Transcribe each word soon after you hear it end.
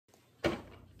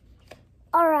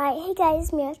Alright, hey guys,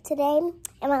 it's Mira. Today,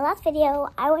 in my last video,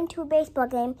 I went to a baseball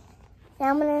game, and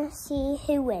I'm going to see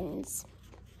who wins.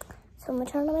 So I'm going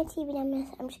to turn on my TV, and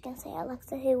I'm just going to say,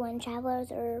 Alexa, who won, Travelers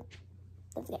or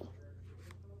the game?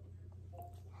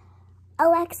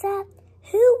 Alexa,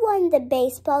 who won the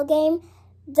baseball game,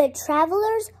 the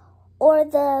Travelers or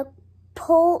the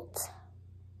Polt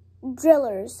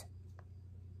Drillers?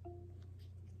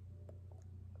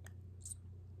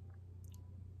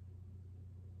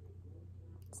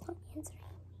 It's not answering.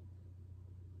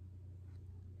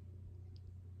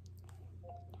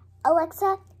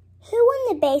 Alexa, who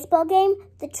won the baseball game,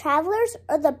 the Travelers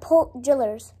or the Polt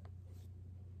Drillers?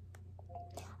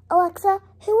 Alexa,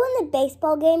 who won the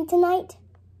baseball game tonight?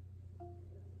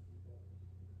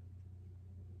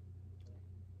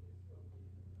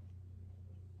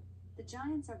 The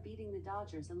Giants are beating the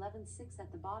Dodgers 11-6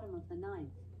 at the bottom of the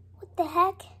ninth. What the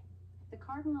heck? The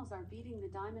Cardinals are beating the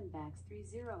Diamondbacks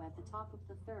 3-0 at the top of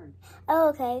the third. Oh,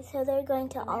 okay, so they're going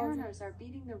to The all... Mariners are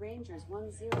beating the Rangers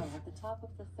 1-0 at the top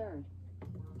of the third.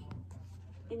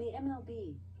 In the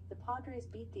MLB, the Padres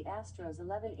beat the Astros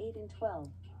 11-8 and 12.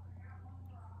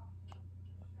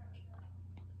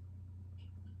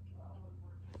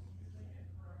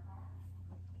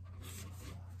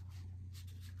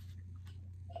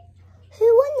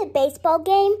 Who won the baseball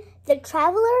game, the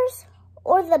Travelers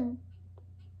or the...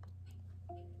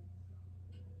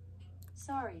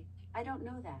 Sorry, I don't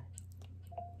know that.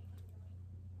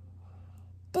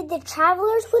 Did the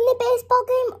Travelers win the baseball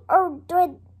game or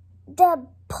did the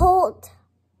Polt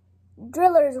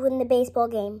Drillers win the baseball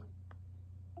game?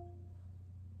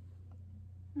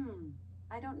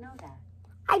 I don't know that.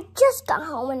 I just got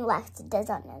home and Alexa does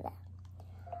not know that.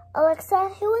 Alexa,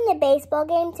 who won the baseball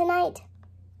game tonight?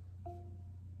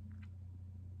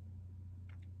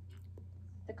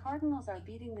 The Cardinals are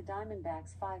beating the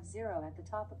Diamondbacks 5-0 at the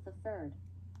top of the third.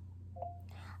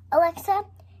 Alexa,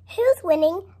 who's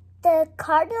winning, the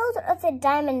Cardinals or the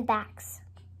Diamondbacks?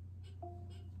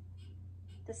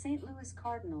 The St. Louis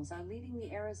Cardinals are leading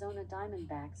the Arizona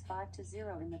Diamondbacks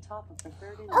 5-0 in the top of the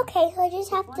third inning. Okay, so I just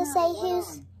have to say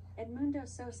who's... Edmundo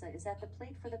Sosa is at the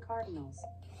plate for the Cardinals.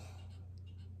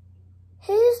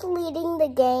 Who's leading the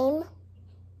game?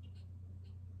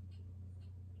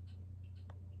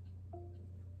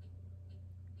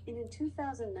 In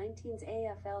 2019's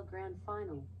AFL Grand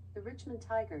Final, the Richmond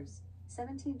Tigers,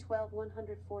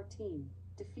 17-12-114,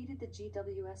 defeated the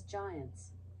GWS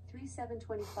Giants,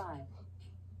 3-7-25.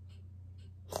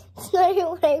 It's not even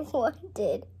what I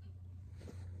wanted.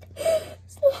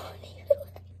 It's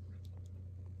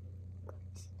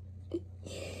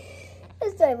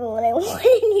not even what I wanted,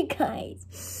 you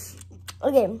guys.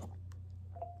 Okay.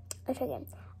 Let's try again.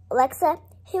 Alexa,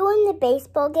 who won the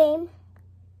baseball game?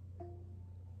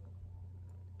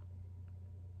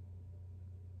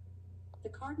 The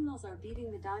Cardinals are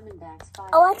beating the Diamondbacks 5-0.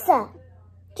 Alexa,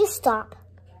 just stop.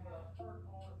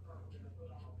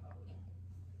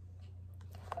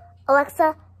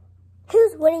 Alexa,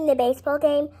 who's winning the baseball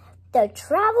game? The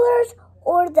Travelers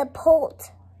or the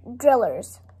Polt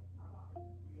Drillers?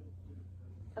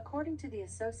 According to the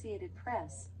Associated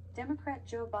Press, Democrat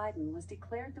Joe Biden was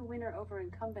declared the winner over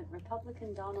incumbent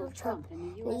Republican Donald Trump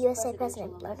in the U.S.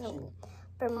 presidential election.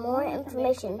 For more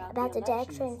information about the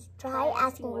elections, try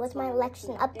asking what's my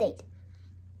election update.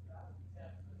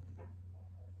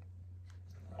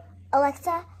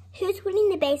 Alexa, who's winning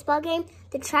the baseball game,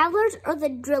 the Travelers or the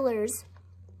Drillers?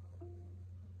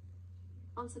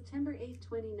 On September 8,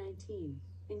 2019,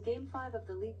 in Game 5 of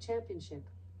the league championship,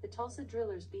 the Tulsa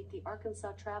Drillers beat the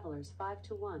Arkansas Travelers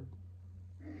 5-1.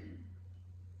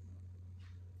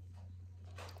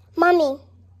 Mommy.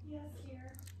 Yes,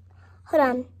 dear. Hold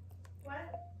on. What?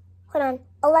 Hold on.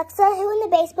 Alexa, who won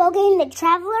the baseball game, the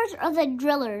Travelers or the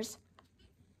Drillers?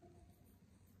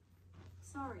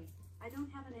 Sorry, I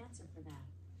don't have an answer for that.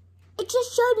 It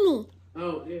just showed me.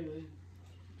 Oh, yeah.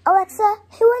 Alexa,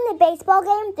 who won the baseball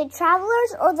game, the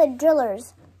Travelers or the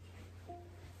Drillers?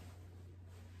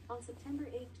 On September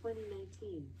 8,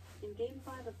 2019, in Game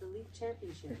 5 of the league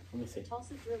championship, the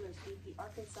Tulsa Drillers beat the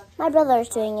Arkansas Travelers. My brother's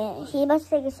doing it. He must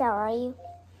take a shower, are you?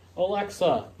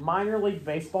 Alexa, minor league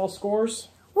baseball scores?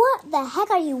 What the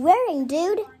heck are you wearing,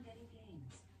 dude?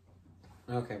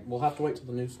 Okay, we'll have to wait till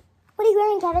the news. What are you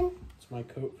wearing, Kevin? It's my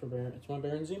coat for Baron. It's my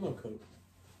Baron Zemo coat.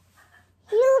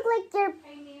 You look like you're...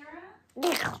 Hey, Nira, I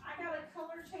got a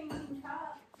color changing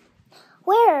cup.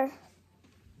 Where? It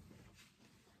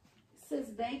says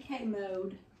vacay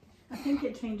mode. I think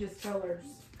it changes colors.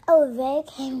 Oh,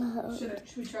 vacay mode.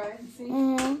 Should we try it and see?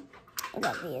 Mm-hmm. I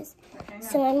love these. Okay,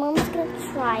 So my mom's going to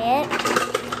try it.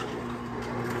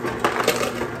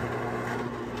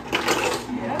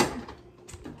 Yep.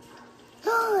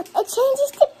 It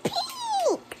changes to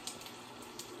pink.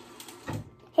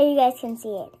 Here you guys can see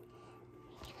it.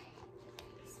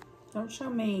 Don't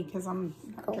show me because I'm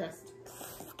not dressed.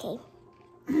 Okay.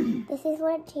 This is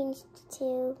what it changed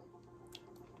to.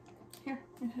 Here,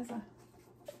 it has a.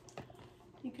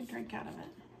 You can drink out of it.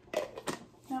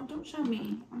 No, don't show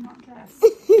me. I'm not dressed.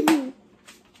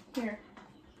 Here.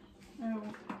 Oh.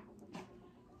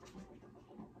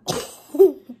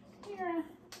 Here.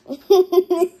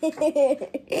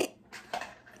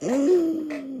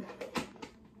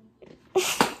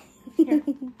 Here.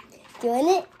 Doing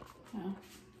it? No.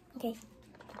 Okay.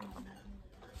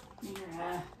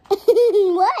 Here.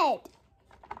 What?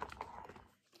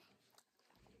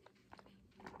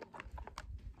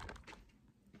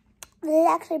 This is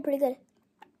actually pretty good.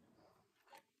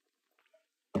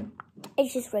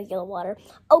 It's just regular water.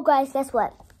 Oh, guys, guess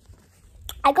what?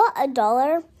 I got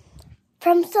 $1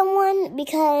 from someone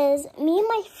because me and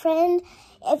my friend,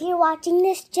 if you're watching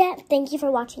this, Jet, thank you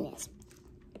for watching this.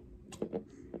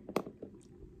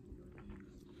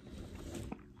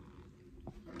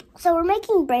 So we're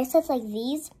making bracelets like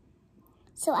these.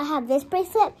 So I have this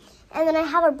bracelet, and then I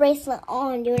have a bracelet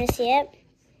on. Do you want to see it?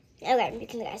 Okay, you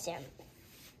can guys see it.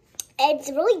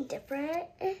 It's really different,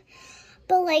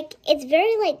 but like it's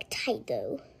very like tight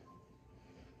though.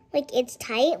 Like it's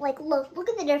tight. Like look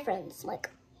at the difference.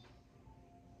 Like,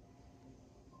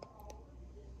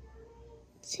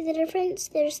 see the difference?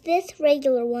 There's this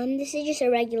regular one. This is just a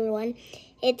regular one.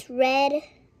 It's red,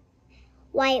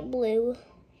 white, blue,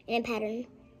 in a pattern.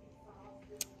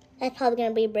 That's probably going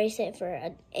to be a bracelet for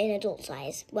an adult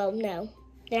size. Well, no.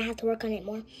 Then I have to work on it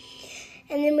more.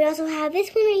 And then we also have this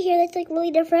one right here that's like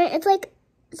really different. It's like,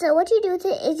 so what you do with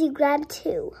it is you grab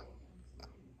two.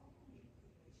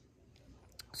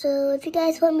 So if you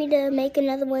guys want me to make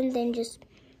another one, then just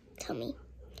tell me.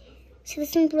 So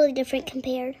this one's really different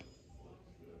compared.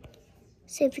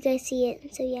 So if you guys see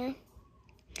it, so yeah.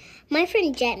 My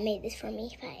friend Jet made this for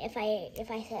me.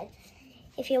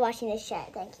 If you're watching this,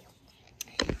 Jet, thank you.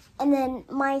 And then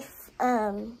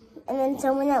and then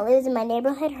someone that lives in my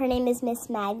neighborhood, her name is Miss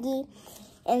Maggie.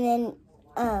 And then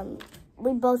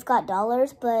we both got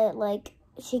dollars, but like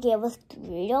she gave us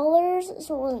 $3,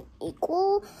 so it wasn't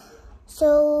equal.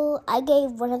 So I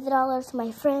gave one of the dollars to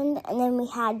my friend, and then we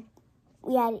had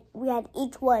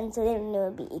each one, so then it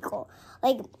would be equal.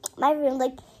 Like my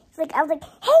friend, I was like,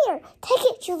 hey, here, take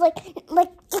it. She was like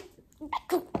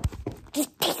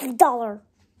just take $1.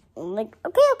 I'm like,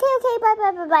 okay,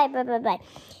 bye.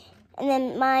 And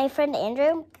then my friend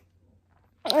Andrew,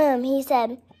 he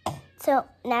said, so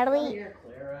Natalie. Oh, here,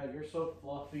 Clara, you're so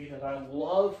fluffy that I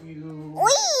love you. Wait.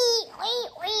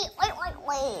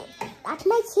 That's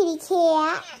my kitty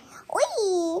cat.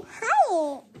 Wait,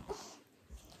 hi.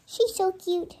 She's so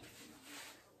cute.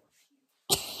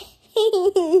 She's so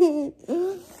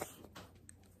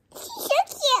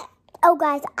cute. Oh,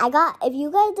 guys, if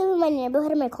you guys live in my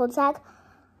neighborhood in my cul-de-sac,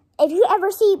 if you ever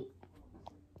see,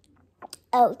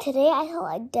 today I saw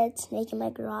a dead snake in my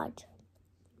garage.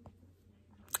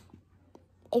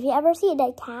 If you ever see a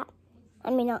dead cat,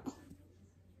 why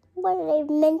did I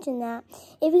mention that?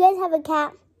 If you guys have a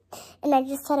cat, and I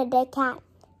just said a dead cat,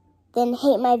 then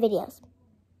hate my videos.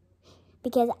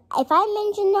 Because if I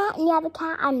mention that and you have a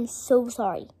cat, I'm so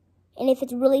sorry. And if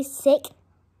it's really sick,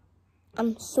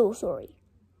 I'm so sorry.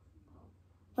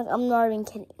 Like, I'm not even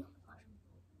kidding.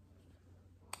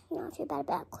 Not too bad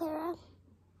about Clara.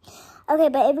 Okay,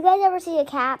 but if you guys ever see a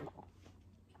cat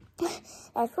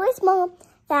that's really small,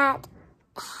 that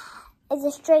is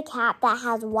a stray cat that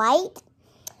has white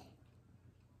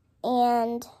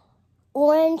and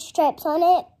orange stripes on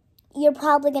it, you're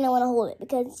probably going to want to hold it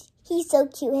because he's so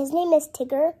cute. His name is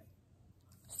Tigger.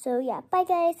 So, yeah. Bye,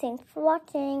 guys. Thanks for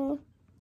watching.